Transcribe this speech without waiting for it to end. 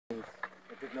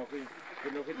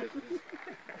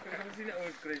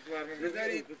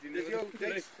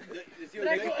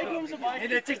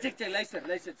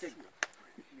Luister, check.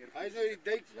 Hij is nou die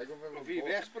dijk, of die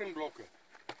wegspringblokken.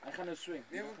 Hij gaat nou swem.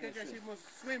 Nee, maar kijk, als je moet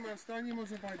zwemmen aan staan, je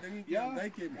moet op een dingetje Ja, een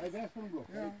dijkje hebben. hij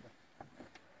wegspringblokken. Ja.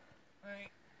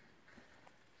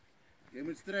 Je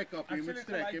moet strekken op, je moet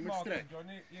strekken.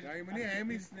 Ja, je moet niet hem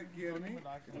eens een keer, nee.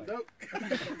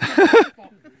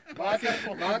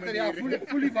 Water, ja,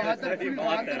 voel die water. Die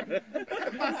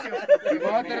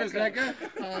water is lekker.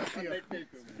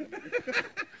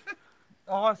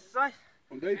 Oh, saai.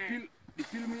 Want die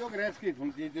piel moet je ook rechts geven,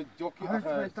 want die jokje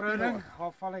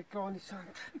Ga val ik klaar in die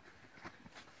zand.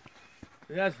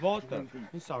 Ja, is water.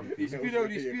 Die zand. Die speedo,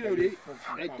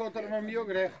 hij tot er nog niet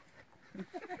ook recht.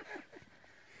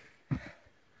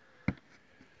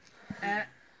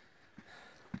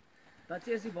 Dat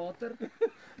is die water.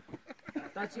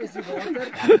 Dat is die water.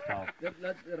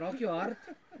 Raak je hart.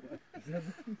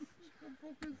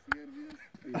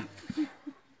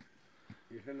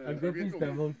 Ek dink dis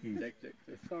dubbeltjie. Check.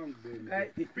 Sound baby.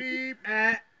 Kijk, Piep,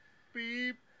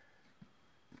 piep.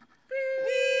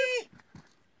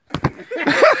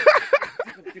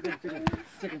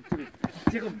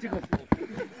 Check op.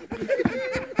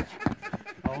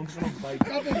 Hou ons nog by.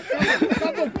 Kap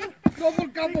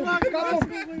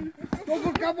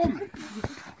hem.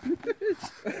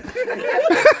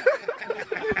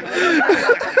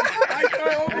 Hij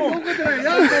kan